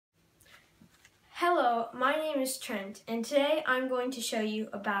Hello, my name is Trent, and today I'm going to show you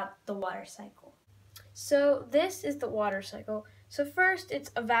about the water cycle. So this is the water cycle. So first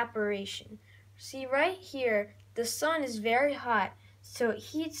it's evaporation. See right here, the sun is very hot, so it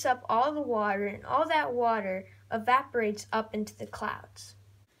heats up all the water, and all that water evaporates up into the clouds.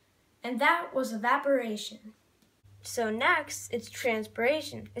 And that was evaporation. So next, it's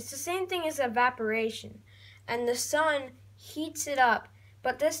transpiration. It's the same thing as evaporation, and the sun heats it up.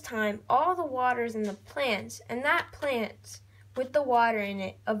 But this time, all the water is in the plants, and that plant, with the water in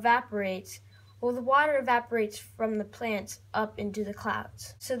it, evaporates. Well, the water evaporates from the plants up into the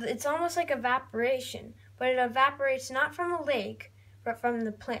clouds. So it's almost like evaporation, but it evaporates not from the lake, but from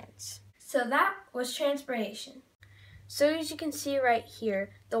the plants. So that was transpiration. So as you can see right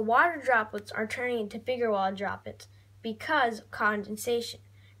here, the water droplets are turning into bigger water droplets because of condensation.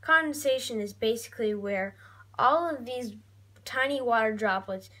 Condensation is basically where all of these tiny water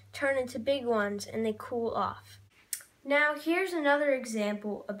droplets turn into big ones and they cool off. Now here's another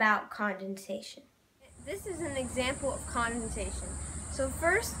example about condensation. This is an example of condensation. So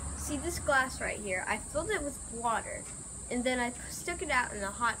first, see this glass right here, I filled it with water and then I stuck it out in the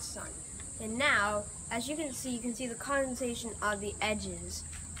hot sun. And now, as you can see the condensation on the edges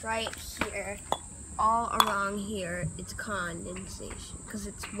right here, all along here, it's condensation because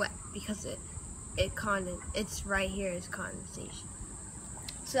it's wet, because it's right here is condensation.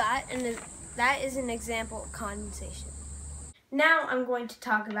 So that is an example of condensation. Now I'm going to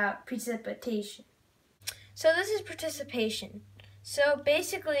talk about precipitation. So this is precipitation. So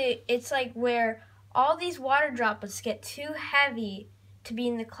basically it's like where all these water droplets get too heavy to be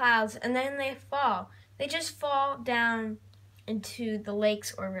in the clouds and then they fall. They just fall down into the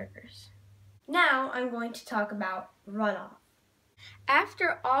lakes or rivers. Now I'm going to talk about runoff.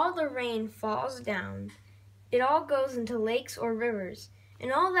 After all the rain falls down, it all goes into lakes or rivers,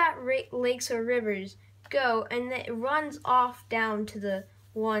 and all that lakes or rivers go and it runs off down to the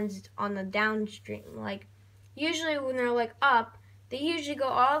ones on the downstream. Like usually when they're like up, they usually go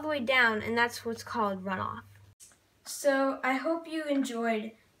all the way down, and that's what's called runoff. So I hope you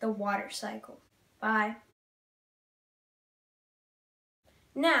enjoyed the water cycle. Bye.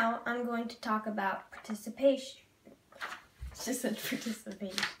 Now I'm going to talk about participation. Just said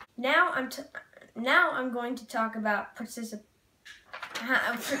participation. Now I'm going to talk about precipitation.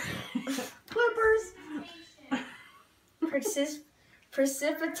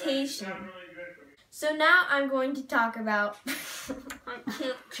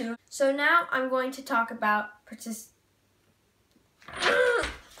 So now I'm going to talk about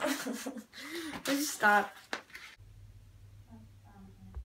Just stop.